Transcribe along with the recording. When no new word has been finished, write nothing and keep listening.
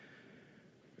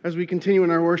As we continue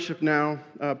in our worship now,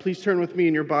 please turn with me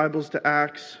in your Bibles to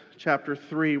Acts chapter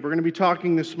 3. We're going to be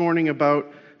talking this morning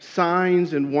about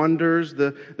signs and wonders,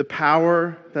 the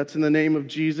power that's in the name of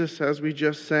Jesus, as we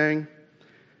just sang.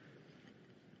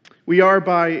 We are,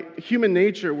 by human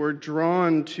nature, we're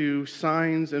drawn to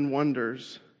signs and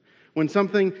wonders. When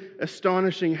something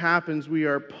astonishing happens, we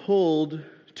are pulled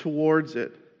towards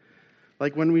it.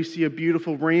 Like when we see a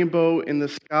beautiful rainbow in the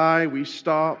sky, we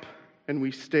stop and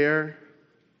we stare.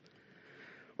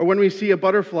 Or when we see a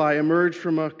butterfly emerge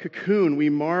from a cocoon,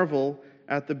 we marvel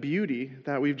at the beauty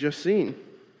that we've just seen.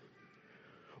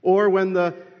 Or when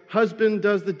the husband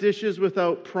does the dishes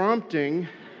without prompting,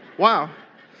 wow,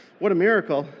 what a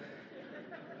miracle.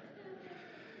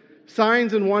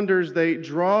 Signs and wonders, they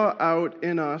draw out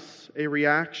in us a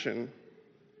reaction.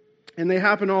 And they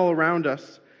happen all around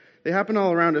us.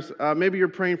 Maybe you're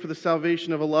praying for the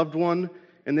salvation of a loved one,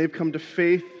 and they've come to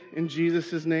faith in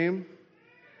Jesus' name.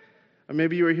 Or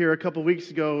maybe you were here a couple weeks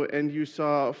ago and you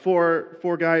saw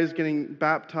four guys getting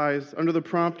baptized under the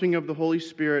prompting of the Holy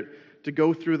Spirit to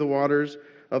go through the waters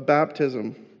of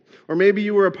baptism. Or maybe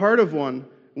you were a part of one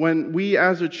when we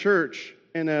as a church,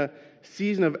 in a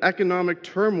season of economic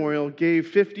turmoil, gave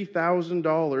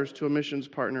 $50,000 to a missions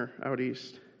partner out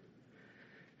east.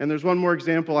 And there's one more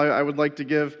example I would like to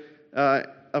give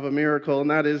of a miracle, and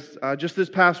that is just this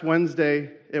past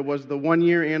Wednesday, it was the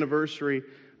 1-year anniversary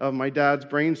of my dad's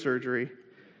brain surgery.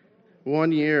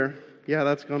 1 year. Yeah,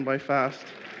 that's gone by fast.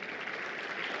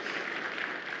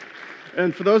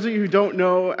 And for those of you who don't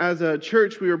know, as a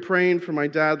church, we were praying for my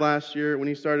dad last year when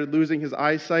he started losing his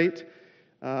eyesight.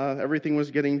 Everything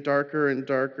was getting darker and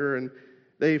darker, and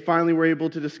they finally were able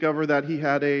to discover that he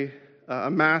had a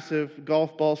massive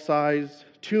golf ball-sized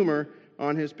tumor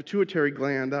on his pituitary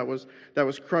gland that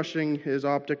was crushing his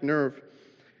optic nerve.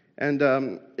 And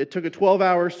it took a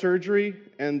 12-hour surgery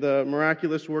and the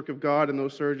miraculous work of God and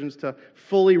those surgeons to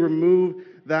fully remove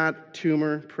that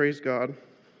tumor. Praise God.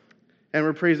 And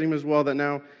we're praising Him as well that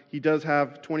now he does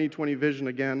have 20/20 vision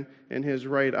again in his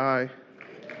right eye.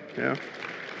 Yeah.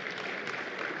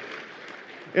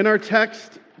 In our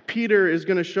text, Peter is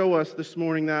going to show us this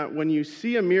morning that when you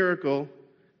see a miracle,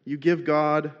 you give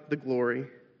God the glory.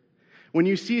 When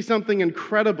you see something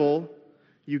incredible,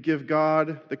 you give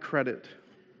God the credit.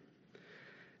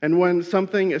 And when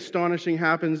something astonishing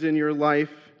happens in your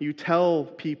life, you tell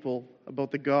people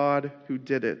about the God who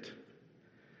did it.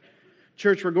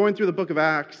 Church, we're going through the book of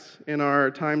Acts in our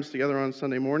times together on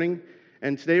Sunday morning,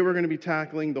 and today we're going to be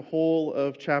tackling the whole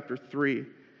of chapter 3.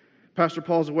 Pastor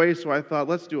Paul's away, so I thought,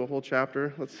 let's do a whole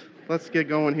chapter. Let's get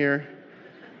going here.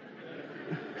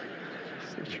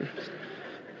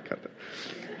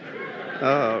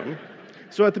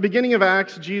 So at the beginning of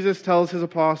Acts, Jesus tells his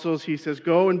apostles, he says,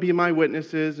 go and be my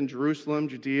witnesses in Jerusalem,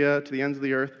 Judea, to the ends of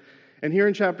the earth. And here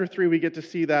in chapter 3, we get to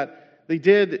see that they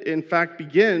did, in fact,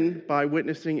 begin by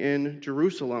witnessing in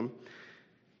Jerusalem.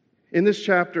 In this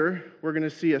chapter, we're going to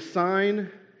see a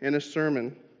sign and a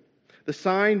sermon. The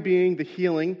sign being the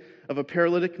healing of a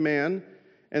paralytic man,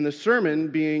 and the sermon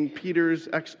being Peter's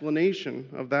explanation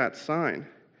of that sign.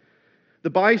 The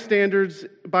bystanders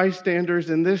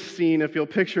in this scene, if you'll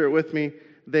picture it with me,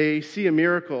 they see a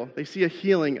miracle. They see a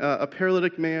healing, a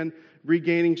paralytic man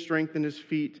regaining strength in his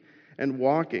feet and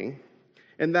walking.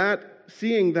 And that,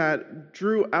 seeing that,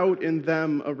 drew out in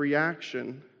them a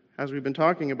reaction, as we've been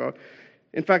talking about.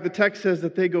 In fact, the text says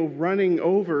that they go running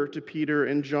over to Peter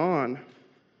and John.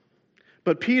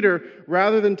 But Peter,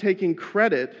 rather than taking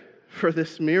credit for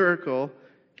this miracle,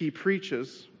 he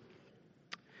preaches.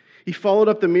 He followed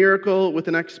up the miracle with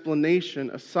an explanation,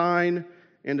 a sign,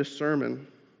 and a sermon.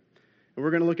 And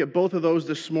we're going to look at both of those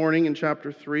this morning in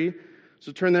chapter 3.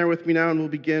 So turn there with me now, and we'll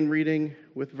begin reading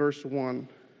with verse 1.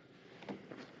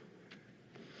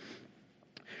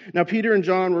 Now Peter and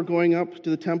John were going up to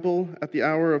the temple at the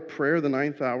hour of prayer, the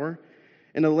 9th hour,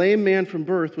 and a lame man from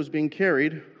birth was being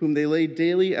carried, whom they laid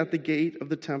daily at the gate of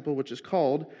the temple, which is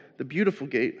called the Beautiful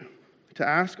Gate, to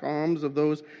ask alms of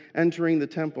those entering the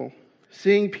temple.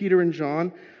 Seeing Peter and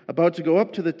John about to go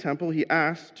up to the temple, he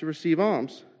asked to receive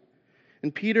alms.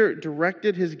 And Peter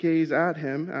directed his gaze at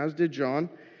him, as did John,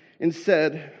 and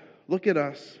said, "Look at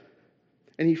us."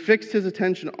 And he fixed his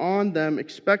attention on them,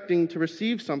 expecting to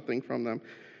receive something from them.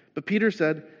 But Peter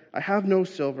said, "I have no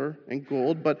silver and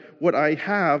gold, but what I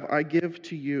have I give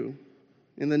to you.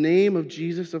 In the name of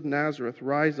Jesus of Nazareth,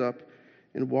 rise up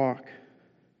and walk."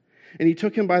 And he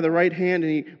took him by the right hand,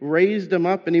 and he raised him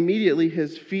up, and immediately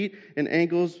his feet and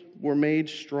ankles were made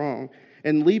strong.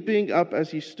 And leaping up as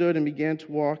he stood and began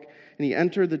to walk, and he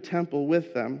entered the temple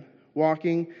with them,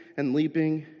 walking and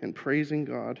leaping and praising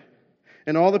God.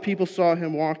 And all the people saw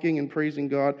him walking and praising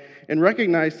God, and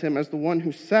recognized him as the one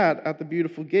who sat at the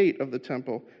beautiful gate of the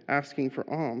temple, asking for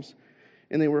alms.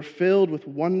 And they were filled with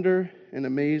wonder and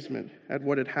amazement at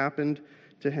what had happened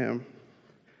to him.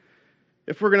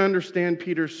 If we're going to understand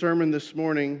Peter's sermon this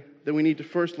morning, then we need to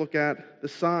first look at the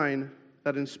sign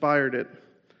that inspired it.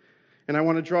 And I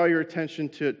want to draw your attention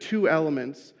to two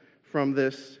elements from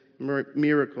this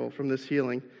miracle, from this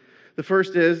healing. The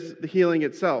first is the healing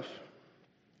itself.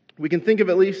 We can think of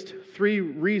at least three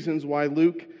reasons why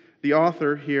Luke, the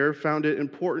author here, found it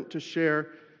important to share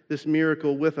this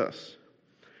miracle with us.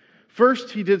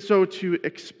 First, he did so to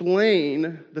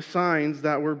explain the signs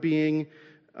that were being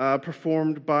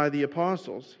performed by the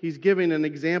apostles. He's giving an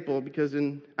example because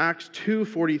in Acts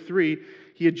 2:43,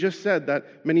 he had just said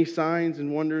that many signs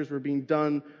and wonders were being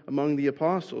done among the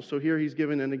apostles. So here he's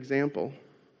given an example.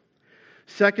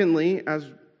 Secondly, as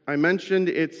I mentioned,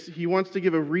 he wants to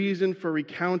give a reason for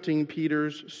recounting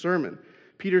Peter's sermon.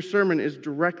 Peter's sermon is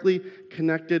directly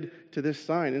connected to this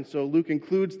sign. And so Luke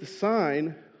includes the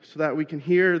sign so that we can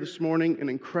hear this morning an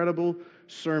incredible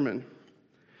sermon.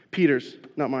 Peter's,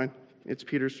 not mine. It's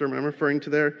Peter's sermon I'm referring to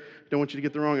there. Don't want you to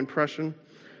get the wrong impression.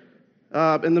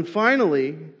 And then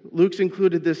finally, Luke's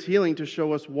included this healing to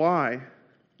show us why.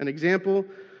 An example,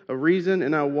 a reason,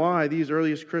 and now why these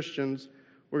earliest Christians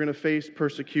were going to face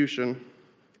persecution.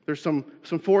 There's some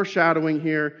foreshadowing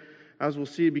here, as we'll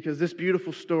see, because this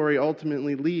beautiful story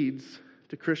ultimately leads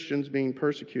to Christians being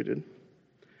persecuted.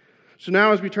 So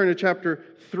now as we turn to chapter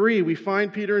 3, we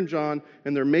find Peter and John,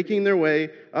 and they're making their way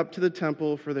up to the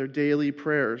temple for their daily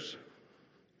prayers.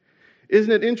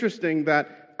 Isn't it interesting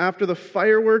that after the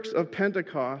fireworks of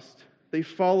Pentecost, they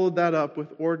followed that up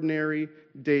with ordinary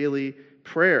daily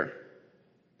prayer?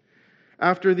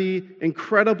 After the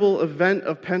incredible event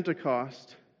of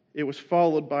Pentecost, it was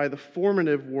followed by the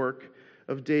formative work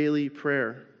of daily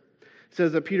prayer. It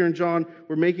says that Peter and John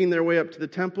were making their way up to the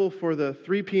temple for the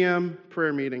 3 p.m.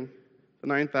 prayer meeting, the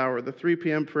 9th hour, the 3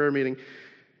 p.m. prayer meeting.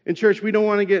 In church, we don't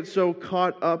want to get so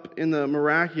caught up in the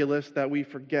miraculous that we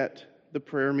forget the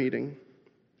prayer meeting.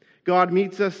 God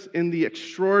meets us in the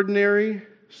extraordinary,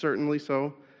 certainly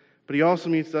so, but He also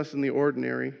meets us in the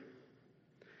ordinary.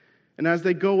 And as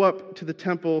they go up to the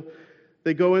temple,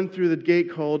 they go in through the gate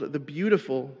called the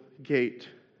Beautiful Gate.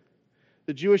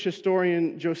 The Jewish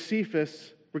historian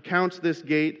Josephus recounts this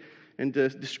gate and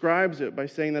describes it by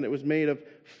saying that it was made of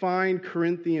fine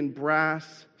Corinthian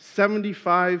brass,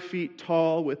 75 feet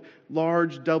tall with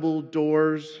large double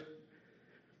doors.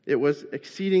 It was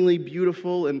exceedingly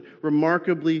beautiful and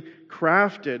remarkably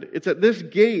crafted. It's at this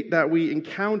gate that we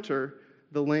encounter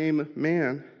the lame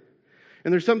man.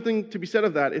 And there's something to be said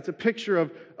of that. It's a picture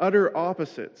of utter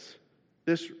opposites.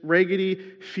 This raggedy,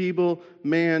 feeble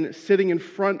man sitting in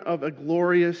front of a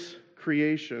glorious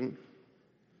creation.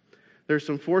 There's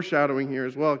some foreshadowing here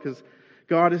as well, because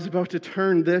God is about to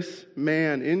turn this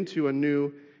man into a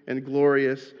new and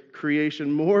glorious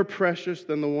creation, more precious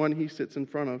than the one he sits in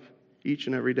front of each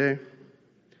and every day.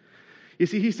 You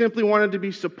see, he simply wanted to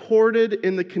be supported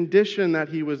in the condition that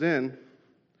he was in.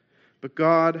 But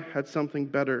God had something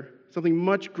better, something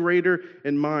much greater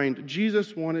in mind.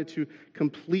 Jesus wanted to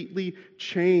completely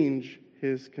change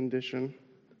his condition.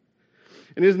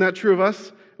 And isn't that true of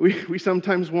us? We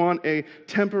sometimes want a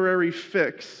temporary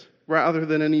fix rather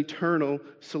than an eternal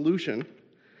solution.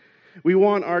 We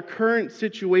want our current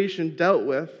situation dealt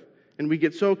with, and we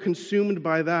get so consumed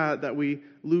by that we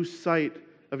lose sight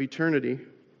of eternity.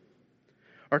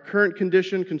 Our current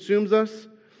condition consumes us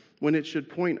when it should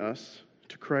point us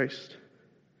to Christ.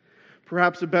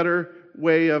 Perhaps a better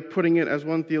way of putting it, as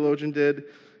one theologian did,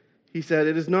 he said,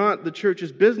 "It is not the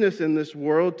church's business in this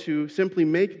world to simply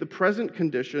make the present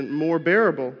condition more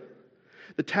bearable.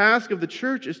 The task of the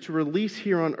church is to release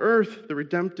here on earth the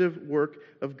redemptive work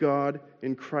of God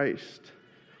in Christ."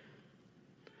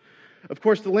 Of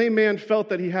course, the lame man felt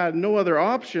that he had no other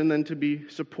option than to be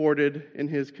supported in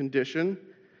his condition.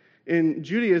 In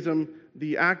Judaism,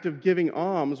 the act of giving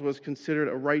alms was considered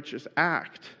a righteous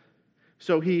act.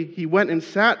 So he went and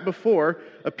sat before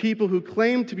a people who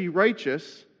claimed to be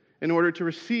righteous in order to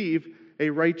receive a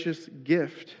righteous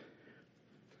gift.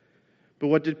 But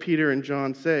what did Peter and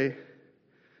John say?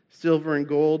 "Silver and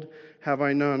gold have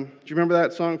I none." Do you remember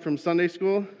that song from Sunday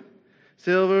school?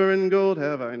 "Silver and gold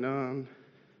have I none."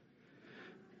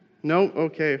 No?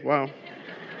 Okay, wow.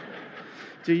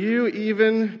 Do you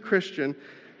even, Christian?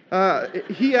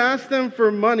 He asked them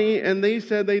for money, and they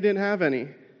said they didn't have any,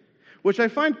 which I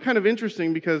find kind of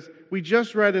interesting because we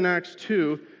just read in Acts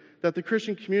 2 that the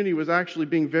Christian community was actually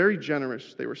being very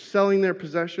generous. They were selling their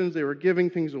possessions. They were giving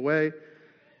things away.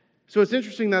 So it's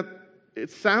interesting that it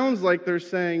sounds like they're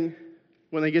saying,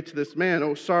 when they get to this man.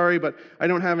 Oh, sorry, but I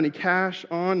don't have any cash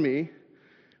on me,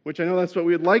 which I know that's what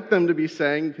we would like them to be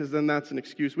saying, because then that's an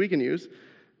excuse we can use.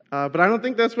 But I don't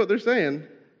think that's what they're saying.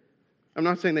 I'm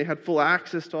not saying they had full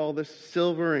access to all this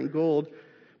silver and gold,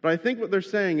 but I think what they're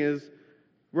saying is,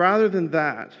 rather than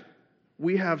that,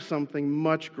 we have something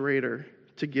much greater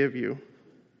to give you.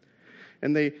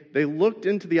 And they looked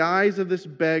into the eyes of this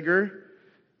beggar,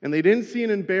 and they didn't see an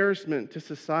embarrassment to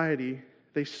society.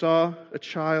 They saw a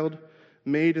child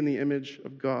made in the image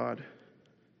of God.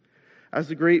 As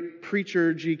the great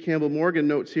preacher G. Campbell Morgan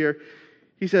notes here,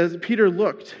 he says, Peter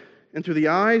looked, and through the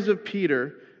eyes of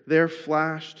Peter, there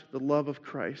flashed the love of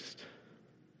Christ.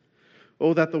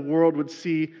 Oh, that the world would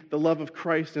see the love of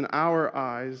Christ in our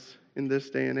eyes in this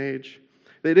day and age.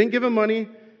 They didn't give him money,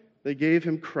 they gave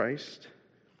him Christ.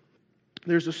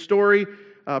 There's a story,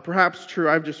 perhaps true,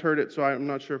 I've just heard it, so I'm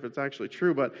not sure if it's actually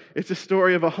true, but it's a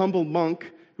story of a humble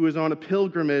monk who is on a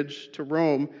pilgrimage to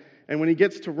Rome, and when he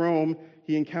gets to Rome,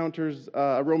 he encounters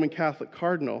a Roman Catholic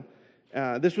cardinal.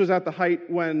 This was at the height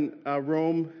when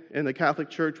Rome and the Catholic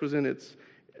Church was in its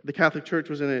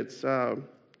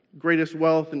greatest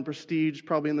wealth and prestige,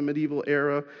 probably in the medieval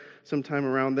era, sometime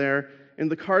around there. And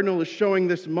the cardinal is showing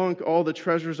this monk all the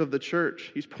treasures of the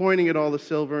church. He's pointing at all the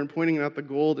silver and pointing at the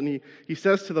gold, and he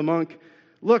says to the monk,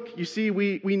 look, you see,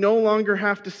 we no longer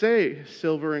have to say,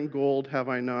 silver and gold have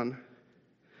I none.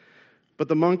 But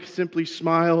the monk simply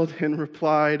smiled and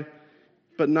replied,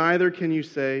 but neither can you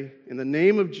say, in the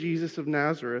name of Jesus of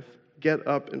Nazareth, get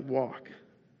up and walk.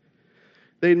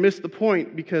 They had missed the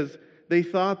point because they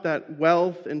thought that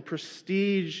wealth and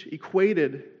prestige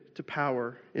equated to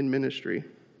power in ministry.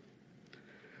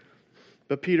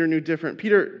 But Peter knew different.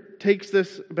 Peter takes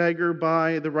this beggar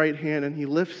by the right hand and he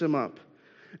lifts him up,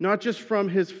 not just from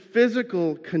his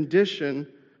physical condition,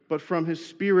 but from his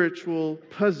spiritual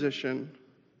position.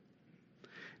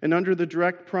 And under the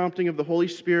direct prompting of the Holy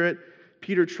Spirit,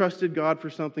 Peter trusted God for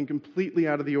something completely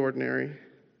out of the ordinary.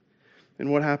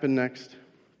 And what happened next?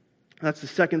 That's the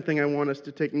second thing I want us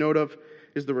to take note of,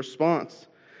 is the response.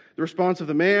 The response of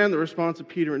the man, the response of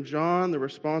Peter and John, the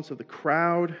response of the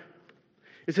crowd.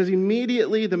 It says,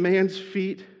 immediately the man's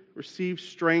feet received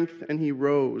strength and he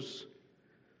rose.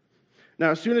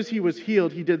 Now, as soon as he was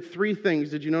healed, he did three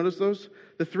things. Did you notice those?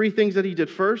 The three things that he did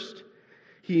first,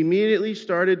 he immediately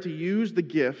started to use the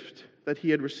gift that he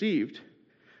had received.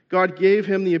 God gave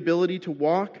him the ability to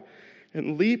walk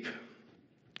and leap,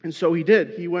 and so he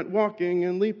did. He went walking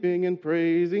and leaping and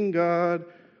praising God,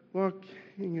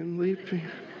 walking and leaping.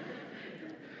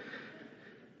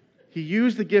 He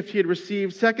used the gift he had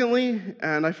received. Secondly,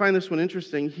 and I find this one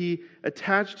interesting, he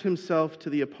attached himself to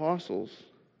the apostles.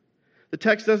 The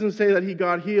text doesn't say that he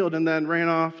got healed and then ran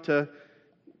off to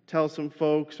tell some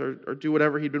folks or do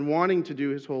whatever he'd been wanting to do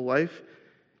his whole life.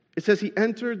 It says he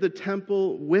entered the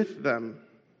temple with them.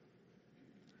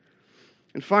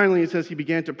 And finally, it says he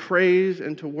began to praise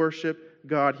and to worship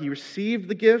God. He received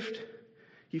the gift,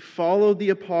 he followed the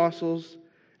apostles,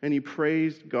 and he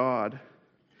praised God.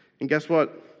 And guess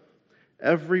what?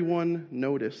 Everyone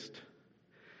noticed.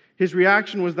 His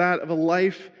reaction was that of a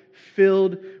life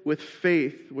filled with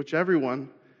faith, which everyone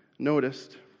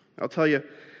noticed. I'll tell you,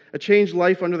 a changed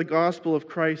life under the gospel of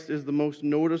Christ is the most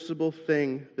noticeable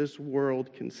thing this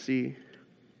world can see.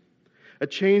 A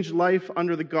changed life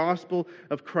under the gospel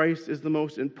of Christ is the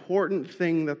most important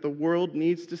thing that the world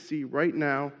needs to see right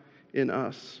now in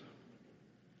us.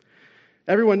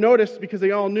 Everyone noticed because they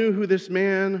all knew who this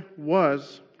man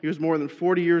was. He was more than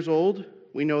 40 years old.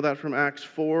 We know that from Acts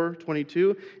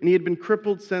 4:22. And he had been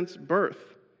crippled since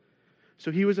birth.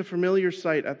 So he was a familiar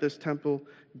sight at this temple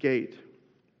gate.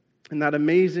 And that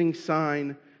amazing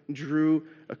sign drew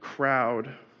a crowd.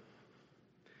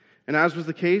 And as was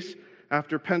the case,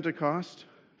 after Pentecost,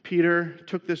 Peter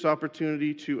took this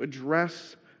opportunity to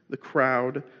address the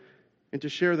crowd and to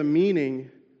share the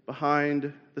meaning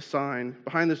behind the sign,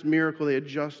 behind this miracle they had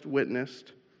just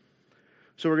witnessed.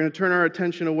 So we're going to turn our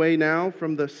attention away now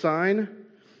from the sign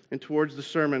and towards the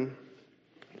sermon.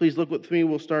 Please look with me.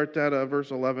 We'll start at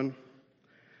verse 11.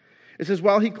 It says,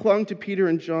 while he clung to Peter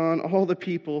and John, all the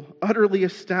people, utterly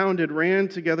astounded, ran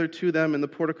together to them in the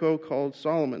portico called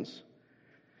Solomon's.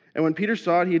 And when Peter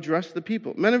saw it, he addressed the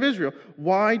people. Men of Israel,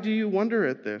 why do you wonder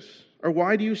at this? Or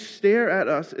why do you stare at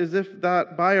us as if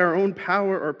that by our own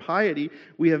power or piety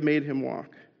we have made him walk?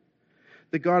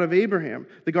 The God of Abraham,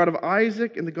 the God of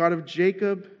Isaac, and the God of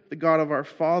Jacob, the God of our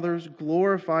fathers,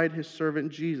 glorified his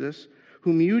servant Jesus,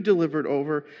 whom you delivered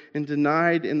over and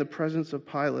denied in the presence of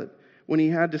Pilate when he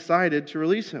had decided to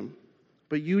release him.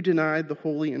 But you denied the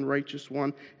holy and righteous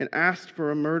one and asked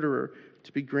for a murderer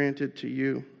to be granted to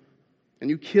you. and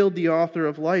you killed the author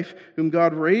of life, whom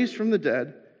God raised from the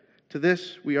dead. To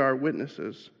this we are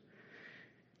witnesses.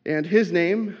 And his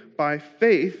name, by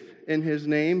faith in his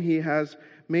name, he has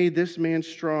made this man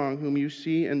strong, whom you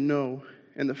see and know.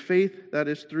 And the faith that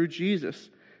is through Jesus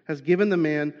has given the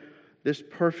man this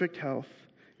perfect health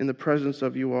in the presence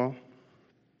of you all.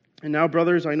 And now,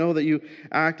 brothers, I know that you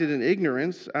acted in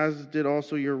ignorance, as did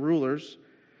also your rulers.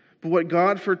 But what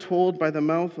God foretold by the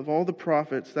mouth of all the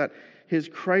prophets, that his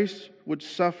Christ would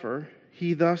suffer,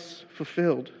 he thus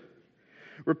fulfilled.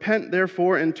 Repent,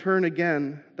 therefore, and turn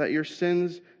again, that your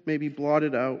sins may be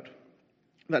blotted out,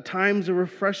 that times of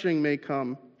refreshing may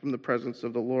come from the presence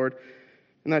of the Lord,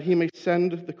 and that he may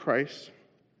send the Christ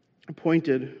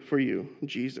appointed for you,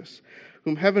 Jesus,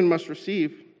 whom heaven must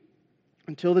receive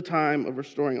until the time of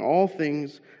restoring all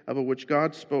things of which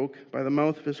God spoke by the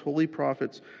mouth of his holy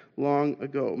prophets long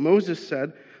ago. Moses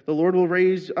said, "The Lord will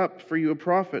raise up for you a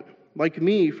prophet like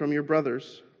me from your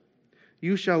brothers.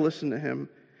 You shall listen to him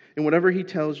in whatever he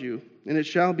tells you, and it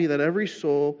shall be that every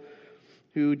soul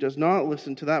who does not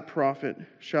listen to that prophet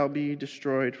shall be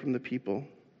destroyed from the people."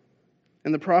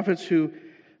 And the prophets who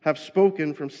have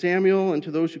spoken from Samuel and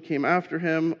to those who came after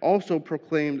him also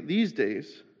proclaimed these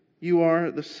days, "You are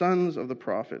the sons of the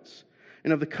prophets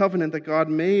and of the covenant that God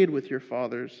made with your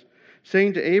fathers,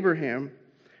 saying to Abraham,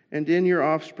 'And in your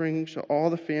offspring shall all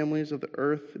the families of the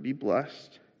earth be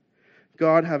blessed.'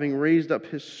 God, having raised up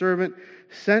his servant,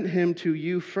 sent him to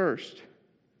you first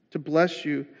to bless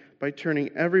you by turning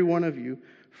every one of you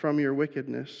from your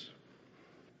wickedness."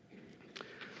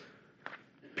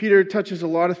 Peter touches a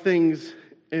lot of things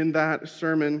in that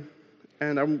sermon,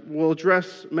 and we'll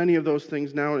address many of those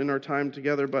things now in our time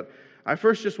together. But I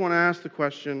first just want to ask the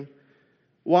question,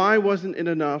 why wasn't it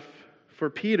enough for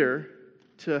Peter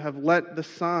to have let the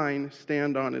sign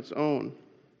stand on its own?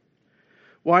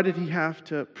 Why did he have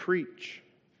to preach?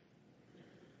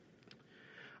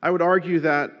 I would argue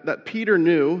that Peter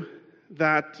knew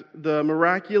that the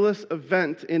miraculous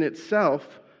event in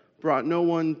itself brought no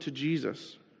one to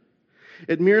Jesus.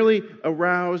 It merely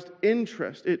aroused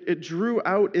interest. It drew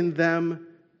out in them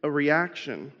a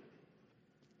reaction.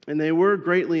 And they were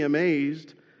greatly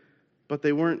amazed, but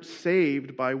they weren't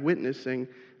saved by witnessing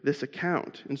this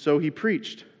account. And so he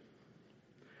preached.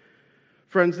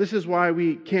 Friends, this is why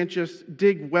we can't just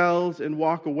dig wells and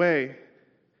walk away.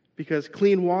 Because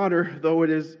clean water, though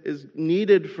it is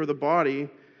needed for the body,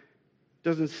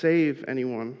 doesn't save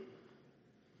anyone.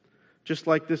 Just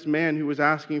like this man who was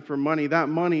asking for money, that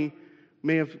money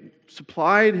may have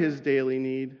supplied his daily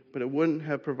need, but it wouldn't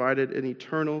have provided an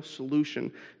eternal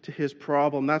solution to his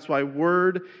problem. That's why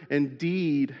word and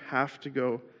deed have to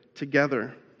go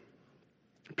together.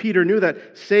 Peter knew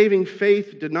that saving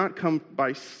faith did not come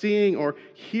by seeing or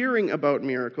hearing about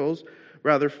miracles.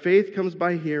 Rather, faith comes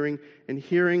by hearing, and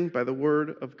hearing by the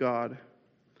word of God.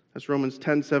 That's Romans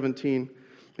 10:17.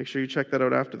 Make sure you check that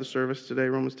out after the service today,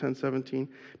 Romans 10:17.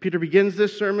 Peter begins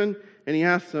this sermon, and he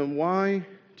asks them, "Why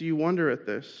do you wonder at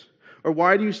this? Or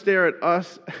why do you stare at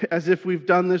us as if we've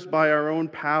done this by our own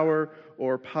power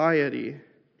or piety?"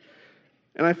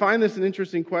 And I find this an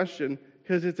interesting question,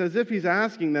 because it's as if he's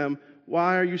asking them,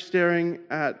 why are you staring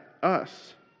at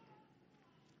us?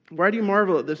 Why do you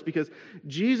marvel at this? Because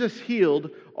Jesus healed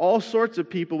all sorts of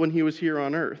people when he was here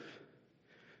on earth.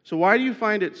 So why do you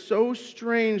find it so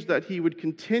strange that he would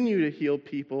continue to heal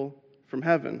people from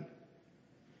heaven?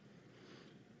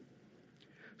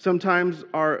 Sometimes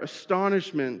our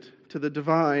astonishment to the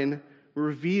divine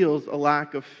reveals a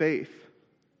lack of faith.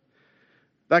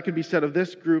 That could be said of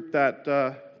this group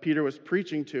that Peter was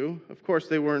preaching to. Of course,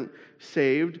 they weren't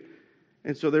saved,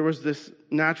 and so there was this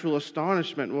natural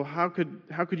astonishment. Well, how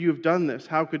could you have done this?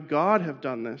 How could God have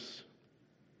done this?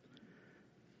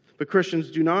 But Christians,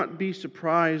 do not be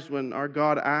surprised when our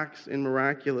God acts in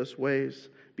miraculous ways.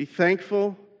 Be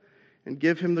thankful and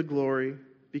give him the glory,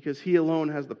 because he alone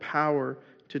has the power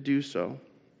to do so.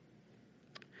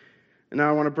 And now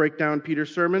I want to break down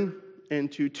Peter's sermon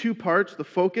into two parts, the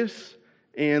focus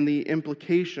and the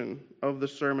implication of the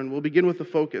sermon. We'll begin with the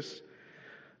focus.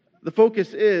 The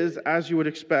focus is, as you would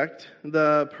expect,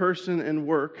 the person and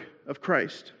work of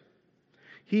Christ.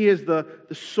 He is the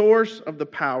source of the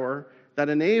power that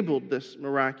enabled this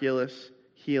miraculous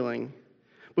healing.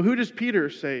 But who does Peter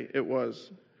say it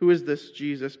was? Who is this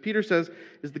Jesus? Peter says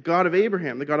is the God of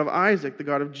Abraham, the God of Isaac, the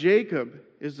God of Jacob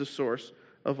is the source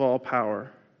of all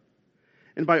power.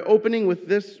 And by opening with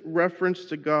this reference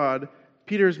to God,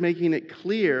 Peter is making it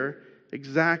clear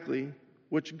exactly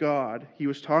which God he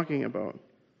was talking about.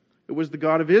 It was the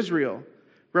God of Israel,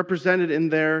 represented in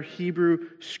their Hebrew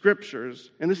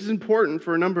scriptures. And this is important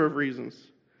for a number of reasons.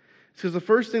 It's because the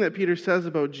first thing that Peter says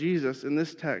about Jesus in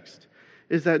this text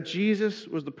is that Jesus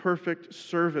was the perfect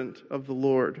servant of the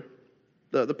Lord.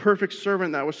 The perfect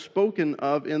servant that was spoken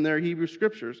of in their Hebrew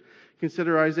scriptures.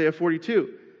 Consider Isaiah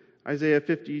 42. Isaiah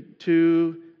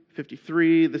 52,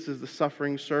 53, this is the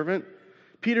suffering servant.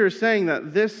 Peter is saying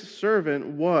that this servant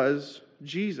was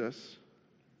Jesus.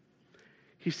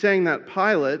 He's saying that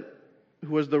Pilate,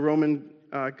 who was the Roman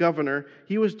governor,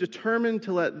 he was determined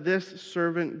to let this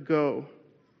servant go.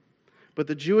 But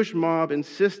the Jewish mob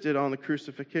insisted on the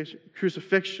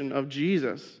crucifixion of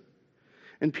Jesus.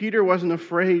 And Peter wasn't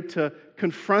afraid to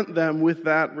confront them with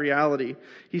that reality.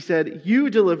 He said, "You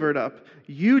delivered up.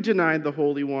 You denied the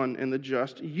Holy One and the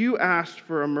just. You asked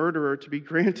for a murderer to be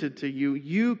granted to you.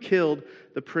 You killed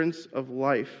the Prince of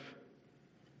Life."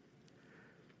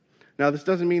 Now, this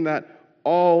doesn't mean that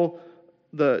all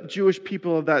the Jewish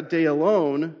people of that day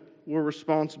alone were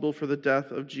responsible for the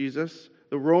death of Jesus.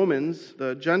 The Romans,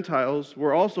 the Gentiles,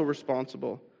 were also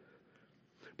responsible.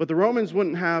 But the Romans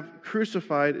wouldn't have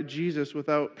crucified Jesus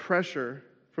without pressure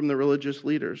from the religious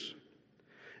leaders.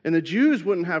 And the Jews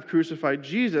wouldn't have crucified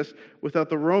Jesus without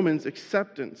the Romans'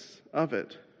 acceptance of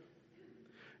it.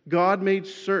 God made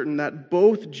certain that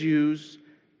both Jews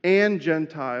and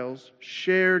Gentiles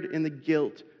shared in the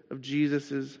guilt of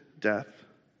Jesus' death.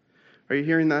 Are you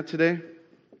hearing that today?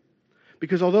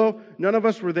 Because although none of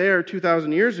us were there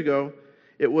 2,000 years ago,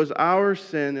 it was our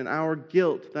sin and our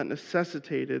guilt that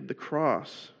necessitated the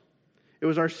cross. It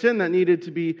was our sin that needed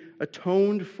to be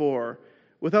atoned for.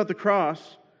 Without the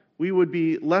cross, we would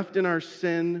be left in our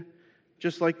sin,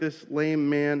 just like this lame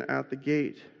man at the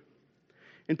gate.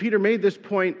 And Peter made this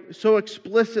point so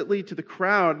explicitly to the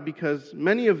crowd because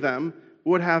many of them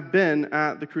would have been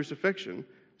at the crucifixion.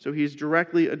 So he's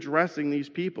directly addressing these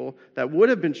people that would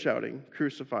have been shouting,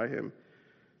 "Crucify him."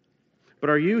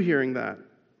 But are you hearing that?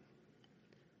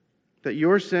 That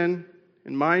your sin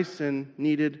and my sin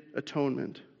needed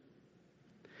atonement.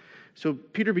 So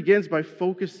Peter begins by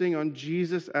focusing on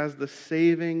Jesus as the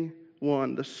saving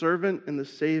one, the servant and the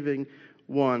saving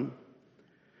one.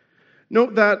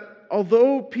 Note that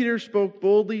although Peter spoke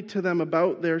boldly to them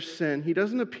about their sin, he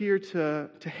doesn't appear to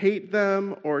hate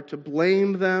them or to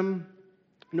blame them.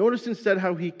 Notice instead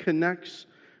how he connects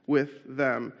with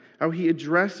them, how he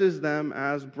addresses them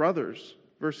as brothers.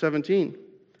 Verse 17.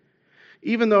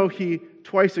 Even though he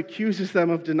twice accuses them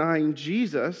of denying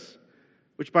Jesus,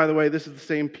 which, by the way, this is the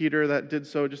same Peter that did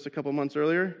so just a couple months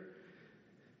earlier,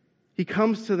 he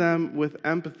comes to them with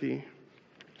empathy.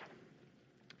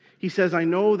 He says, "I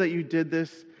know that you did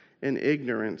this in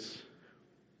ignorance."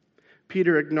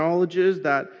 Peter acknowledges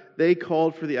that they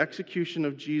called for the execution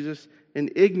of Jesus in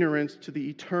ignorance to the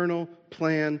eternal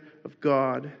plan of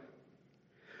God.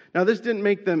 Now, this didn't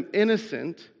make them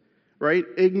innocent, right?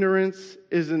 Ignorance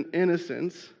isn't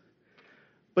innocence.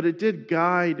 But it did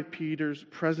guide Peter's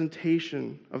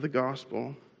presentation of the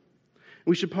gospel.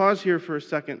 We should pause here for a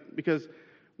second, because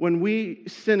when we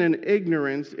sin in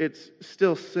ignorance, it's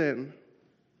still sin.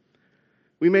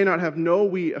 We may not have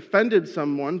known we offended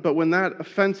someone, but when that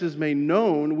offense is made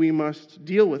known, we must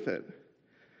deal with it.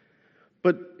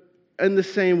 But in the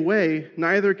same way,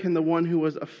 neither can the one who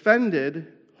was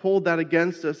offended hold that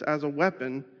against us as a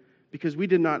weapon, because we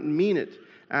did not mean it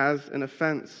as an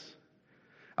offense.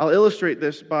 I'll illustrate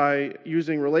this by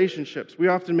using relationships. We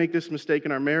often make this mistake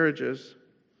in our marriages.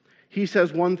 He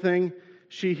says one thing,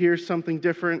 she hears something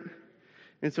different,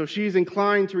 and so she's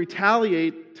inclined to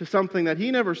retaliate to something that he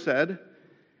never said,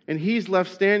 and he's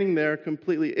left standing there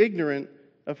completely ignorant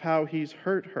of how he's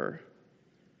hurt her.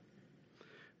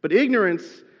 But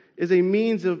ignorance is a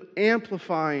means of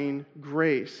amplifying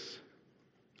grace.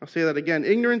 I'll say that again.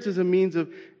 Ignorance is a means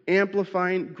of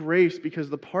amplifying grace because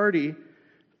the party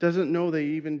doesn't know they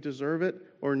even deserve it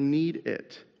or need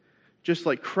it. Just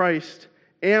like Christ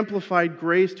amplified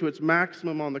grace to its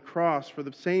maximum on the cross for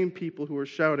the same people who were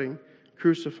shouting,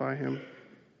 "Crucify him."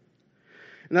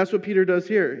 And that's what Peter does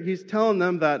here. He's telling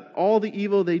them that all the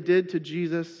evil they did to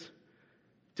Jesus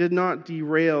did not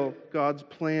derail God's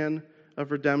plan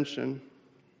of redemption.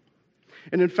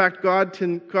 And in fact, God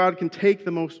can take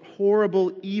the most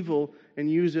horrible evil and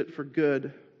use it for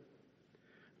good.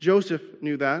 Joseph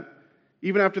knew that.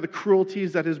 Even after the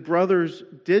cruelties that his brothers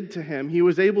did to him, he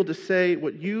was able to say,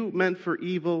 "What you meant for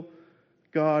evil,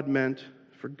 God meant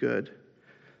for good."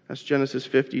 That's Genesis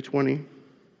 50:20.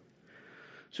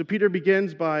 So Peter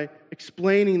begins by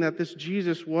explaining that this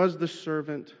Jesus was the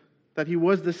servant, that he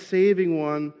was the saving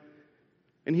one,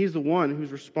 and he's the one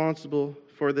who's responsible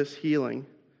for this healing.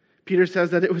 Peter says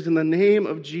that it was in the name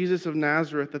of Jesus of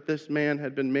Nazareth that this man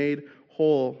had been made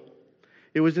whole.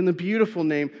 It was in the beautiful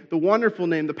name, the wonderful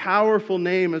name, the powerful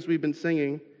name, as we've been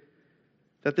singing,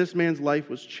 that this man's life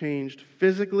was changed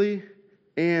physically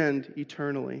and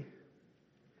eternally.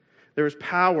 There is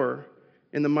power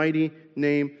in the mighty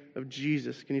name of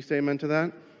Jesus. Can you say amen to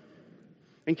that?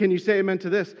 And can you say amen to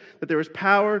this? That there is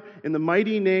power in the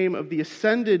mighty name of the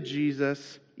ascended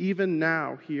Jesus, even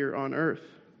now here on earth.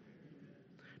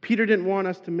 Peter didn't want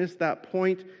us to miss that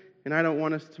point, and I don't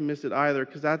want us to miss it either,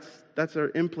 because that's our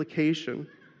implication,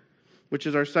 which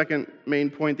is our second main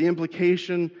point. The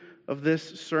implication of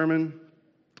this sermon,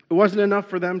 it wasn't enough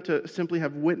for them to simply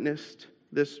have witnessed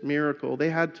this miracle. They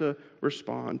had to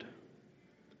respond.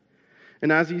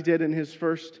 And as he did in his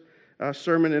first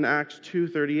sermon in Acts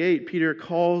 2:38, Peter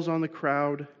calls on the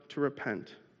crowd to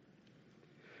repent.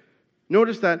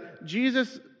 Notice that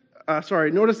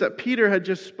Peter had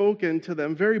just spoken to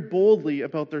them very boldly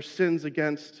about their sins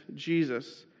against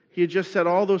Jesus. He had just said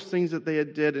all those things that they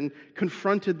had did and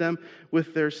confronted them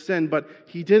with their sin, but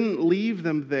he didn't leave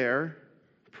them there,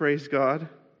 praise God.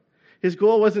 His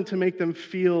goal wasn't to make them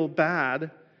feel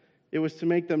bad. It was to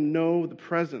make them know the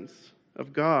presence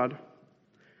of God.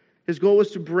 His goal was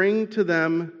to bring to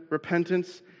them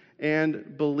repentance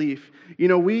and belief. You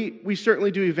know, we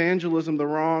certainly do evangelism the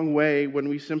wrong way when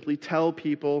we simply tell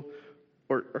people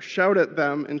or shout at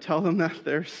them and tell them that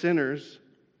they're sinners.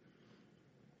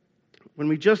 When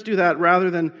we just do that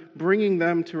rather than bringing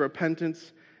them to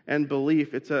repentance and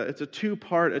belief, it's a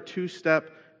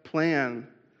two-step plan.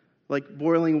 Like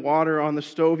boiling water on the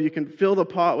stove, you can fill the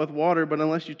pot with water, but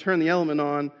unless you turn the element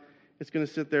on, it's going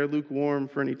to sit there lukewarm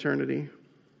for an eternity.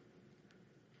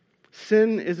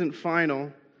 Sin isn't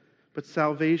final, but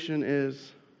salvation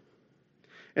is.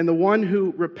 And the one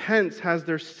who repents has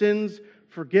their sins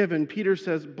forgiven. Peter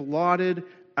says, blotted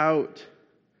out.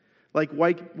 Like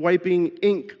wiping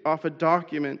ink off a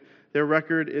document, their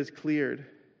record is cleared.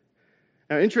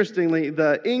 Now, interestingly,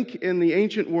 the ink in the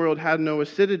ancient world had no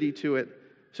acidity to it,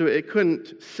 so it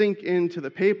couldn't sink into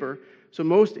the paper. So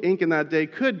most ink in that day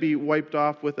could be wiped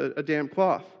off with a damp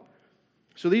cloth.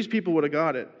 So these people would have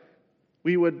got it.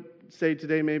 We would say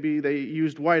today maybe they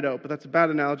used whiteout, but that's a bad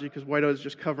analogy because whiteout is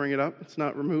just covering it up. It's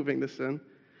not removing the sin.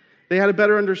 They had a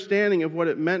better understanding of what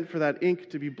it meant for that ink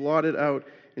to be blotted out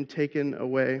and taken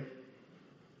away.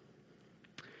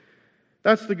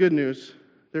 That's the good news.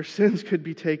 Their sins could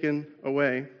be taken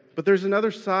away. But there's another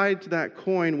side to that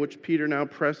coin which Peter now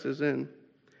presses in.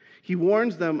 He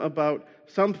warns them about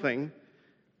something.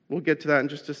 We'll get to that in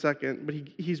just a second. But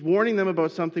he's warning them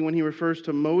about something when he refers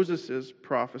to Moses'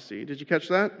 prophecy. Did you catch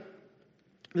that?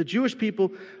 The Jewish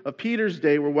people of Peter's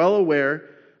day were well aware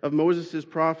of Moses'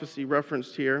 prophecy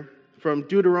referenced here from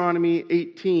Deuteronomy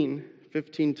 18,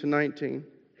 15 to 19.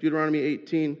 Deuteronomy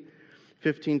 18,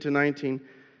 15 to 19.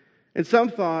 And some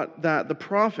thought that the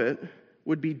prophet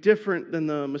would be different than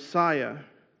the Messiah.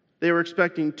 They were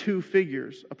expecting two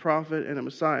figures, a prophet and a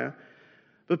Messiah.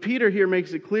 But Peter here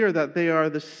makes it clear that they are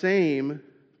the same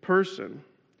person.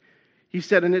 He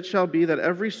said, and it shall be that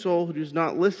every soul who does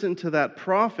not listen to that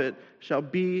prophet shall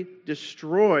be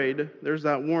destroyed. There's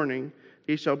that warning.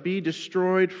 He shall be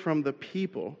destroyed from the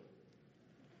people.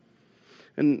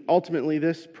 And ultimately,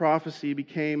 this prophecy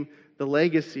became the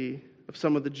legacy of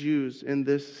some of the Jews in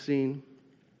this scene.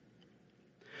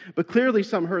 But clearly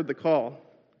some heard the call.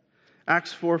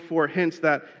 Acts 4:4 hints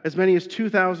that as many as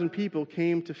 2,000 people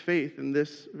came to faith in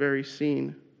this very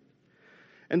scene.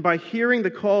 And by hearing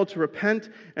the call to repent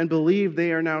and believe,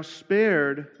 they are now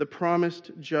spared the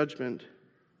promised judgment.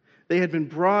 They had been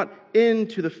brought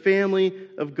into the family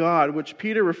of God, which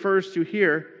Peter refers to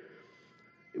here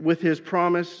with his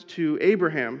promise to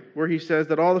Abraham, where he says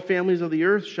that all the families of the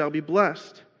earth shall be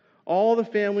blessed. All the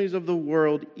families of the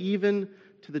world, even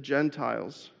to the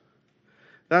Gentiles.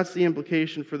 That's the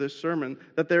implication for this sermon,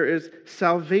 that there is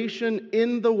salvation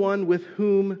in the one with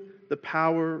whom the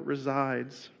power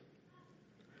resides.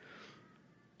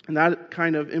 And that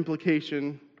kind of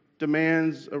implication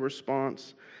demands a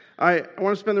response. I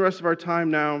want to spend the rest of our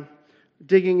time now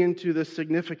digging into the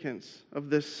significance of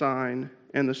this sign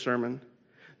and the sermon.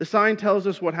 The sign tells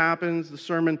us what happens. The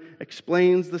sermon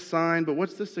explains the sign. But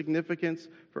what's the significance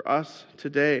for us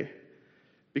today?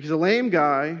 Because a lame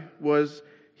guy was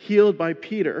healed by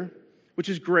Peter, which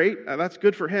is great. That's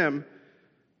good for him.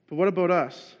 But what about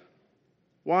us?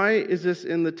 Why is this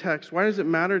in the text? Why does it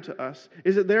matter to us?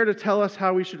 Is it there to tell us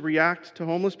how we should react to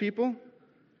homeless people?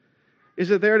 Is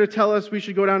it there to tell us we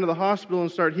should go down to the hospital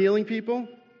and start healing people?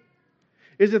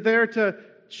 Is it there to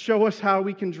show us how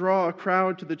we can draw a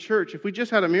crowd to the church if we just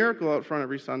had a miracle out front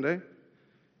every Sunday?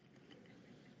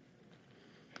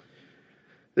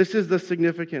 This is the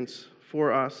significance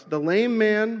for us. The lame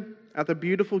man at the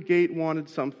beautiful gate wanted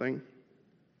something,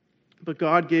 but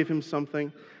God gave him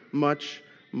something much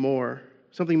more.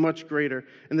 something much greater.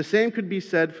 And the same could be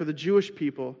said for the Jewish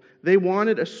people. They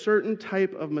wanted a certain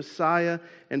type of Messiah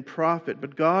and prophet,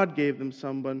 but God gave them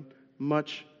someone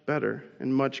much better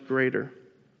and much greater.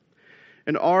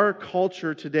 And our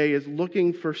culture today is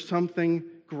looking for something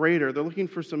greater. They're looking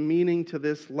for some meaning to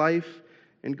this life,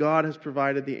 and God has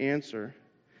provided the answer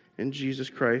in Jesus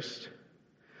Christ.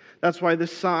 That's why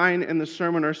this sign and the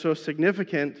sermon are so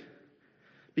significant,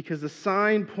 because the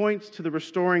sign points to the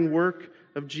restoring work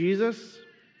of Jesus,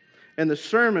 and the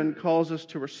sermon calls us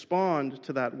to respond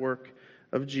to that work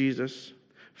of Jesus.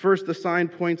 First, the sign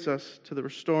points us to the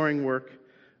restoring work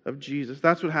of Jesus.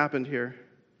 That's what happened here.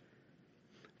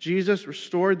 Jesus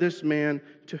restored this man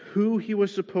to who he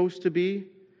was supposed to be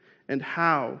and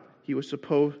how he was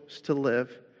supposed to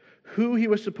live. Who he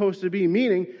was supposed to be,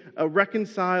 meaning a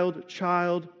reconciled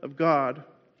child of God.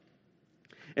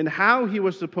 And how he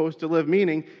was supposed to live,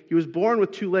 meaning he was born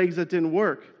with 2 legs that didn't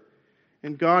work.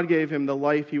 And God gave him the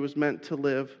life he was meant to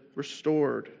live,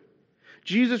 restored.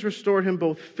 Jesus restored him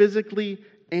both physically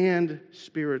and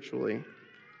spiritually.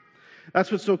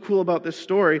 That's what's so cool about this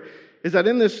story, is that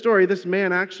in this story, this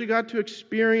man actually got to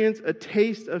experience a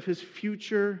taste of his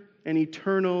future and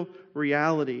eternal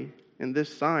reality in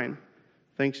this sign.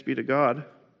 Thanks be to God.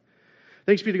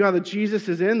 Thanks be to God that Jesus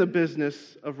is in the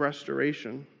business of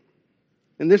restoration.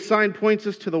 And this sign points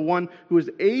us to the one who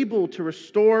is able to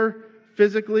restore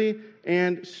physically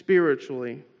and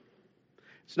spiritually.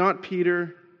 It's not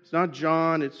Peter, it's not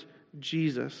John, it's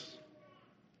Jesus.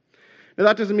 Now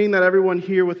that doesn't mean that everyone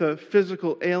here with a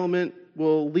physical ailment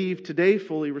will leave today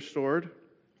fully restored.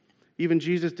 Even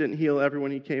Jesus didn't heal everyone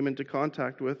he came into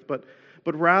contact with, but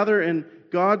rather in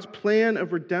God's plan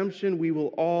of redemption, we will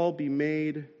all be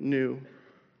made new.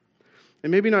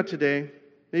 And maybe not today,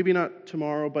 maybe not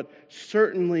tomorrow, but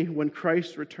certainly when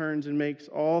Christ returns and makes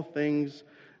all things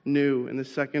new in the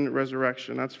second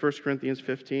resurrection. That's 1 Corinthians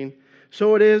 15.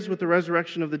 So it is with the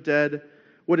resurrection of the dead.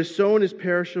 What is sown is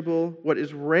perishable, what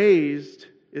is raised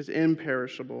is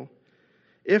imperishable.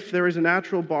 If there is a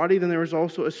natural body, then there is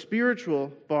also a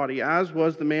spiritual body. As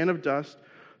was the man of dust,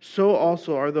 so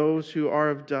also are those who are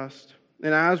of dust.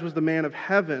 And as was the man of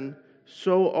heaven,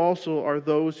 so also are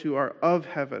those who are of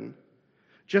heaven.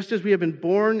 Just as we have been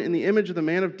born in the image of the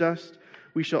man of dust,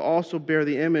 we shall also bear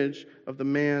the image of the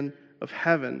man of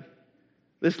heaven.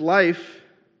 This life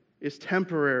is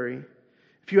temporary.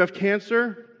 If you have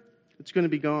cancer, it's going to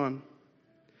be gone.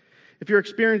 If you're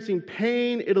experiencing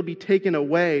pain, it'll be taken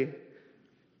away.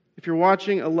 If you're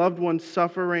watching a loved one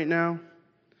suffer right now,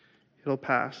 it'll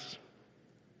pass.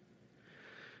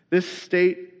 This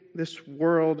state, this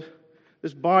world,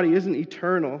 this body isn't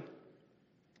eternal.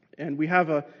 And we have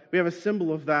a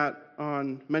symbol of that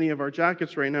on many of our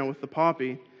jackets right now with the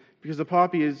poppy, because the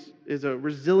poppy is a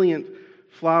resilient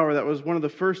flower that was one of the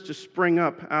first to spring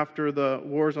up after the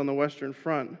wars on the Western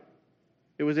Front.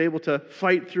 It was able to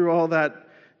fight through all that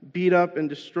beat up and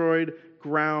destroyed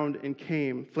ground and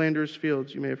came. Flanders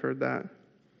Fields, you may have heard that.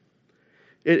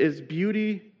 It is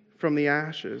beauty from the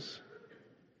ashes,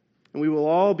 and we will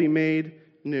all be made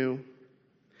new.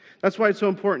 That's why it's so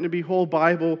important to be whole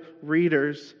Bible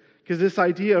readers, because this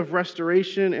idea of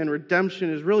restoration and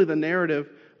redemption is really the narrative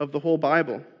of the whole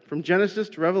Bible. From Genesis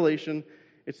to Revelation,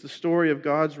 it's the story of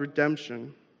God's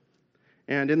redemption.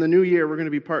 And in the new year, we're going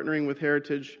to be partnering with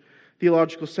Heritage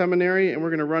Theological Seminary, and we're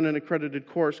going to run an accredited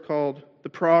course called The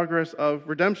Progress of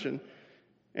Redemption.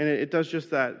 And it does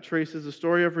just that. It traces the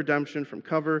story of redemption from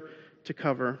cover to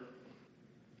cover.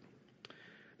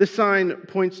 This sign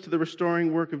points to the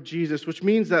restoring work of Jesus, which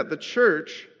means that the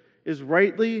church is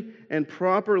rightly and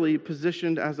properly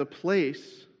positioned as a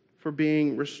place for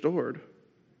being restored.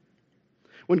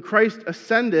 When Christ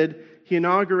ascended, he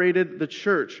inaugurated the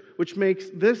church, which makes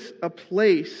this a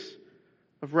place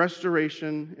of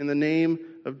restoration in the name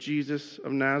of Jesus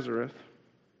of Nazareth.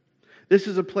 This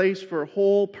is a place for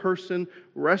whole person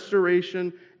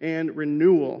restoration and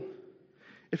renewal.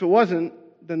 If it wasn't,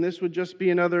 then this would just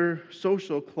be another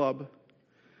social club.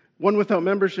 One without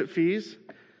membership fees,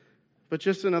 but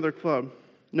just another club.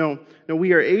 No,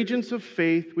 we are agents of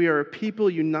faith. We are a people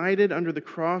united under the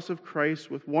cross of Christ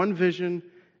with one vision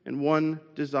and one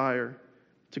desire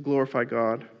to glorify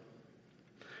God.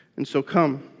 And so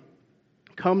come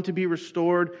to be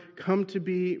restored, come to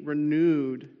be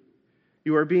renewed.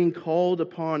 You are being called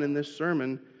upon in this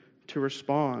sermon to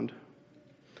respond.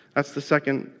 That's the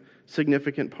second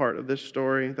significant part of this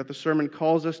story, that the sermon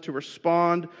calls us to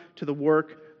respond to the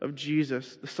work of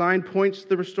Jesus. The sign points to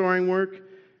the restoring work,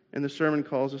 and the sermon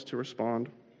calls us to respond.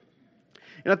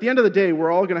 And at the end of the day,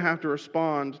 we're all going to have to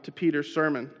respond to Peter's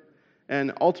sermon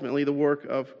and ultimately the work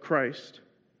of Christ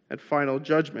at final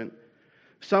judgment.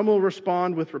 Some will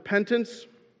respond with repentance,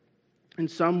 and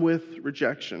some with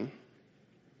rejection.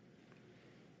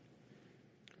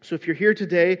 So if you're here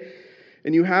today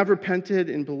and you have repented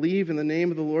and believe in the name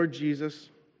of the Lord Jesus,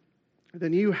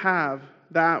 then you have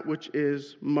that which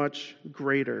is much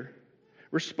greater.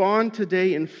 Respond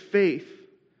today in faith,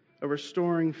 a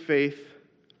restoring faith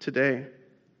today.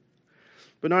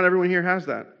 But not everyone here has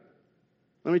that.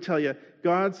 Let me tell you,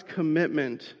 God's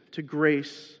commitment to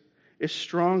grace is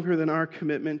stronger than our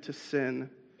commitment to sin.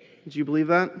 Do you believe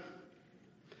that?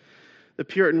 The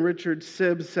Puritan Richard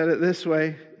Sibbes said it this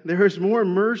way: there is more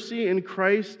mercy in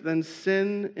Christ than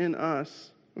sin in us.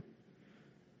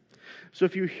 So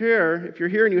if you're here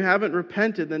and you haven't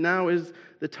repented, then now is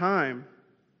the time.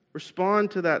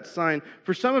 Respond to that sign.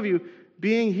 For some of you,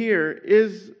 being here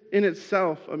is in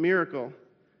itself a miracle.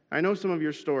 I know some of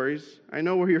your stories. I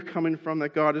know where you're coming from,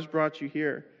 that God has brought you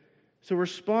here. So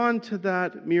respond to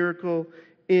that miracle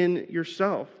in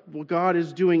yourself, what God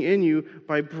is doing in you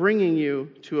by bringing you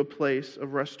to a place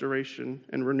of restoration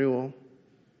and renewal.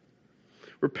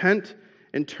 Repent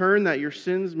and turn that your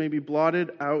sins may be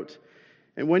blotted out.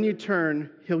 And when you turn,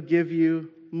 He'll give you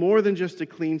more than just a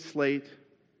clean slate.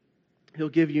 He'll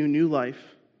give you new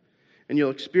life. And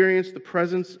you'll experience the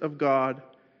presence of God.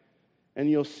 And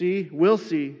we'll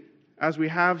see, as we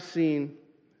have seen,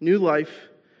 new life,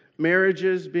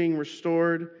 marriages being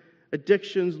restored,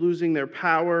 addictions losing their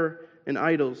power, and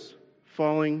idols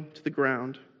falling to the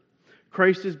ground.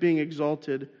 Christ is being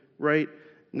exalted right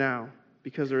now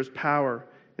because there is power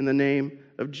in the name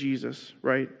of Jesus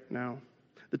right now.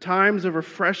 The times of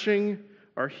refreshing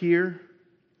are here,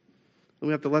 and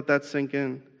we have to let that sink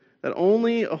in. That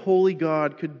only a holy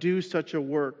God could do such a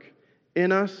work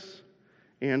in us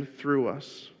and through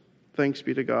us. Thanks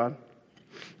be to God.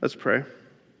 Let's pray.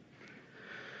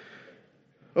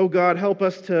 Oh God, help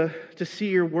us to see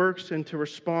your works and to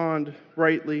respond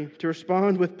rightly, to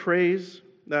respond with praise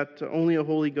that only a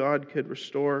holy God could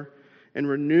restore and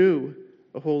renew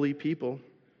a holy people.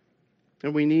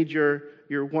 And we need your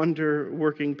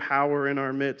wonder-working power in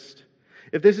our midst.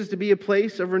 If this is to be a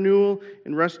place of renewal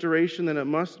and restoration, then it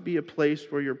must be a place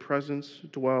where your presence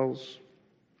dwells.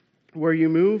 Where you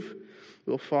move,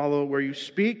 we'll follow. Where you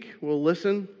speak, we'll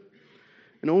listen.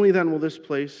 And only then will this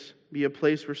place be a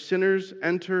place where sinners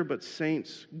enter, but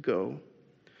saints go.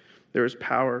 There is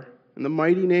power in the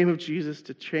mighty name of Jesus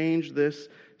to change this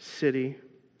city.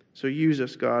 So use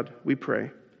us, God, we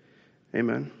pray.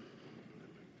 Amen.